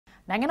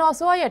နိုင်ငံတော်အ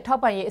စိုးရရဲ့ထော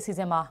က်ပံ့ရေးအစီအ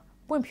စဉ်မှာ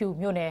ပွင့်ဖြူ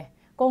မြို့နယ်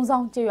ကုန်းဆော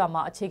င်ကျေးရွာ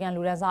မှာအခြေခံ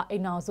လူဒန်းစားအိ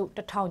မ်အောင်စု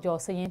1000ကျော်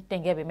စည်ရင်းတ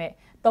င်ခဲ့ပေမဲ့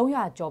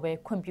300ကျော်ပဲ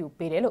ခွင့်ပြု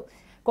ပေးတယ်လို့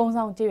ကုန်း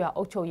ဆောင်ကျေးရွာ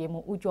အုပ်ချုပ်ရေး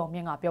မှူးဦးကျော်မြ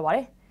င့်ကပြောပါတ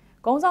ယ်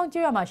။ကုန်းဆောင်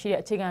ကျေးရွာမှာရှိ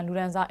တဲ့အခြေခံလူ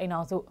ဒန်းစားအိမ်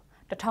အောင်စု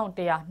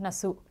1102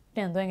စုတ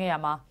င်သွင်းခဲ့ရ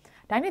မှာ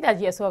တိုင်းဒေသ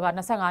ကြီးအစိုးရက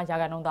25ရာ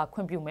ခိုင်နှုန်းသာခွ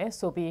င့်ပြုမယ်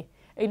ဆိုပြီး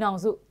အိမ်အောင်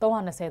စု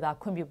320သာ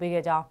ခွင့်ပြုပေး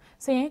ခဲ့ကြောင်း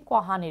စည်ရင်းကွာ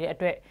ဟနေတဲ့အ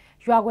တွက်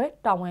ရွာခွဲ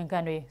တာဝန်ခံ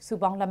တွေစု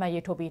ပေါင်းလက်မှတ်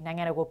ရေးထိုးပြီးနိုင်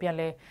ငံတော်ကိုပြန်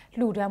လဲ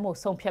လှူဒန်းမှု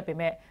ဆုံးဖြတ်ပေ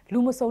မဲ့လူ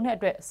မစုံတဲ့အ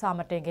တွက်စာမ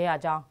တင်ခဲ့ရ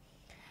ကြောင်း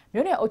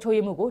မြို့နယ်အုပ်ချုပ်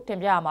ရေးမှုကိုတင်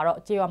ပြရမှာတော့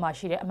ကျေးရွာမှာ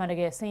ရှိတဲ့အမှန်တ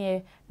ကယ်စင်ရဲ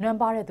နွမ်း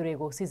ပါတဲ့သူတွေ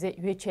ကိုစစ်စစ်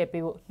ရွေးချယ်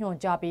ပေးဖို့ညွှန်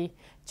ကြားပြီး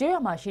ကျေး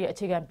ရွာမှာရှိတဲ့အ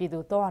ခြေခံပြည်သူ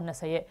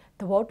320ရဲ့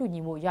သဘောတူညီ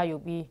မှုရယူ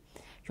ပြီး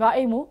ရွာ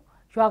အိမ်မှု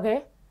ရွာကဲ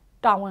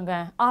တာဝန်ခံ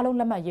အားလုံး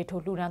လက်မှတ်ရေး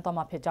ထိုးလှူဒန်းသွား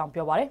မှာဖြစ်ကြောင်း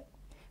ပြောပါတယ်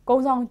။ကု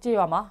န်းဆောင်ကျေး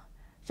ရွာမှာ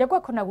ရက်ကွ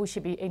က်9ခုရှိ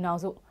ပြီးအိမ်အောင်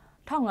စု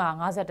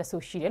1551စု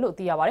ရှိတယ်လို့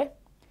သိရပါတယ်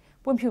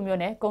။ပွင့်ဖြူမြို့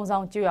နယ်ကုန်းဆော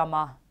င်ကျေးရွာ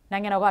မှာနို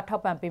င်ငံတော်ကထော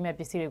က်ပံ့ပေးမဲ့ပ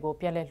စ္စည်းတွေကို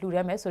ပြန်လည်လှူဒ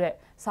န်းမယ်ဆိုတဲ့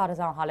စာတ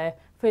စောင်ဟာလည်း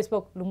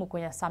Facebook လူမှုကွ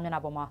န်ရက်စာမျက်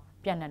နှာပေါ်မှာ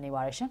ပြန့်နှံ့နေ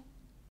ပါတယ်ရှင်။